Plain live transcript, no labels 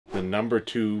the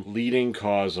 #2 leading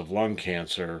cause of lung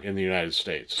cancer in the United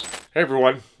States. Hey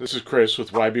everyone, this is Chris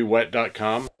with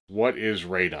ybwet.com. What is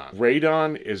radon?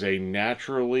 Radon is a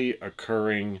naturally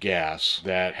occurring gas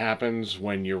that happens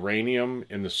when uranium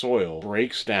in the soil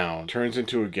breaks down, turns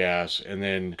into a gas, and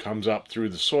then comes up through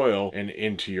the soil and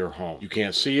into your home. You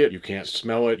can't see it, you can't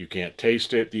smell it, you can't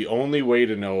taste it. The only way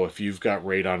to know if you've got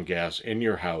radon gas in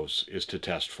your house is to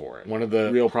test for it. One of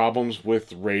the real problems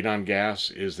with radon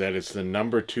gas is that it's the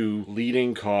 #2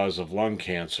 leading cause of lung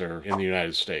cancer in the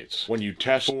United States. When you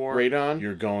test for radon,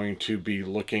 you're going to be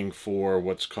looking for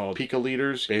what's called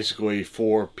picoliters. Basically,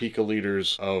 4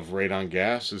 picoliters of radon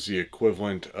gas is the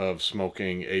equivalent of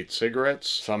smoking 8 cigarettes.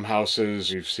 Some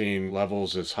houses, you've seen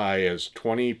levels as high as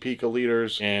 20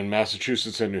 picoliters. In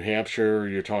Massachusetts and New Hampshire,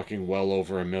 you're talking well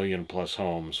over 1 million plus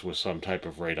homes with some type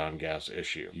of radon gas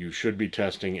issue. You should be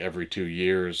testing every 2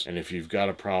 years, and if you've got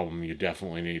a problem, you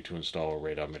definitely need to install a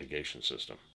radon mitigation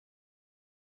system.